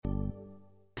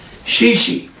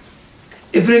Shishi.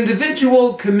 If an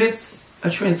individual commits a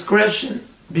transgression,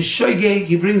 b'shoigeg,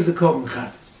 he brings the korban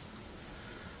chatas.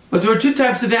 But there are two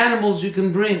types of animals you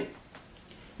can bring.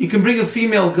 You can bring a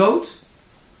female goat,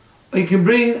 or you can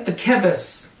bring a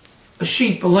keves, a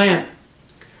sheep, a lamb.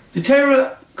 The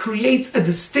Torah creates a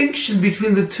distinction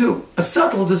between the two, a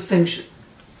subtle distinction.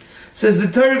 It says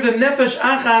the Torah v'nefesh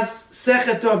achas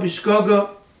secheto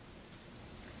b'shkogo.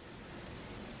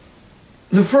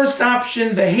 The first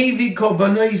option, v'hevi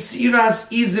korbanoi siras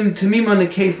izim temima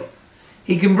nekeva.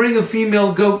 He can bring a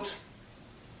female goat,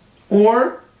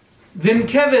 or vim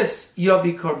keves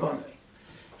yavi korbanoi.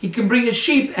 He can bring a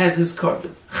sheep as his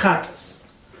korban, chatos.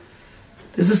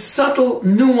 There's a subtle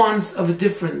nuance of a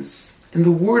difference in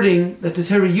the wording that the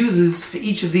Torah uses for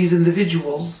each of these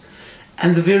individuals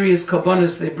and the various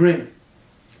korbanos they bring.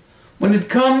 When it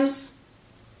comes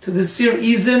to the sir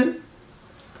izim,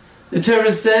 the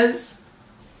Torah says,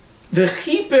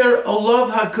 V'chiper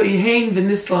olav ha-kohen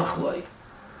v'nislach loi.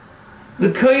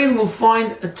 The kohen will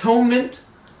find atonement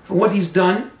for what he's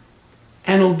done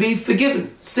and will be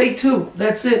forgiven. Say two,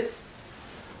 that's it.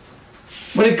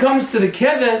 When it comes to the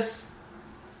keves,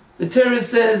 the Torah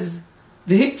says,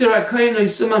 V'hikter ha-kohen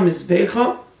oisuma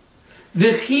mizbecha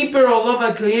V'chiper olav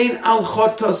ha-kohen al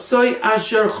chotosoi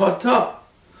asher chotah.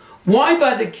 Why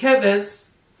by the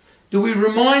keves do we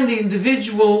remind the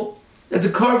individual that the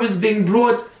korban is being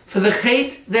brought for the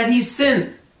chait that he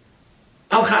sinned?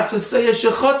 Al chatosei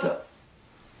asher chotah.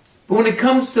 But when it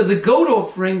comes to the goat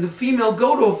offering, the female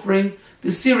goat offering, the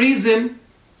sirizim,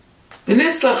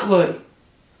 b'nislach loi,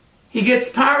 he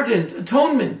gets pardoned,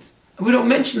 atonement. And we don't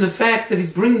mention the fact that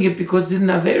he's bringing it because he didn't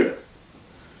have error,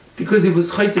 because it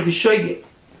was chayta b'shoigeg.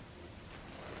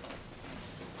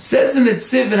 Says in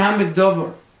Netziv and Hamid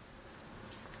Dover,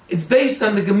 it's based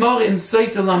on the Gemara in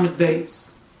Sotah Lamed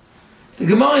Beis. The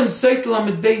Gemara in Sotah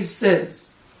Lamed Beis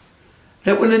says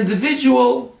that when an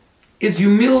individual is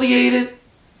humiliated,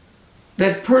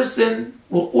 that person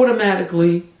will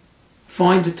automatically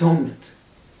find atonement.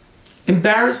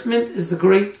 Embarrassment is the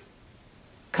great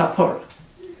kapara.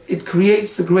 It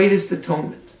creates the greatest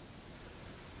atonement.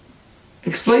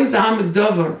 Explains the Hamid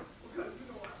Dover,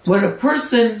 when a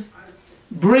person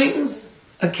brings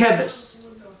a keves,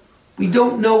 we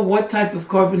don't know what type of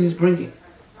korban he's bringing.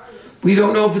 We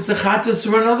don't know if it's a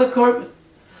chatos or another korban.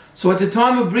 So at the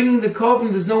time of bringing the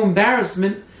korban, there's no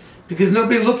embarrassment, because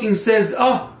nobody looking says,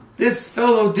 oh, this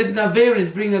fellow did naver and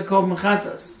is bringing a korban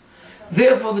chatos.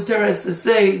 Therefore, the Torah has to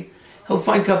say, he'll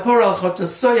find kapara al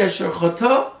chotosoi asher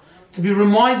chotah, to be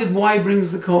reminded why he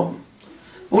brings the korban.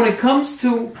 But when it comes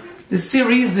to the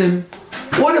sirizim,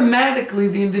 automatically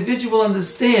the individual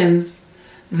understands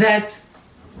that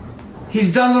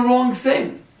he's done the wrong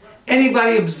thing.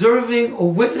 Anybody observing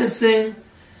or witnessing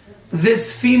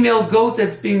this female goat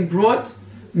that's being brought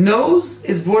knows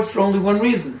it's brought for only one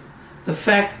reason: the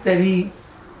fact that he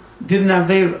did an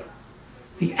avera.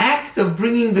 The act of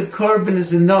bringing the korban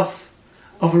is enough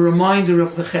of a reminder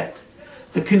of the chet.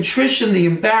 The contrition, the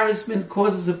embarrassment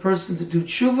causes a person to do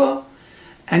tshuva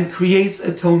and creates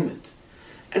atonement.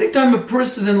 Anytime a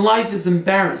person in life is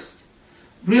embarrassed,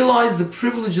 realize the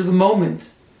privilege of the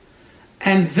moment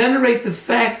and venerate the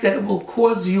fact that it will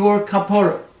cause your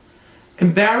kapara.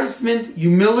 Embarrassment,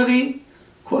 humility,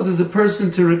 causes a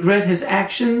person to regret his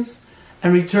actions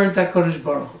and return to HaKadosh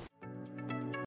Baruch Hu.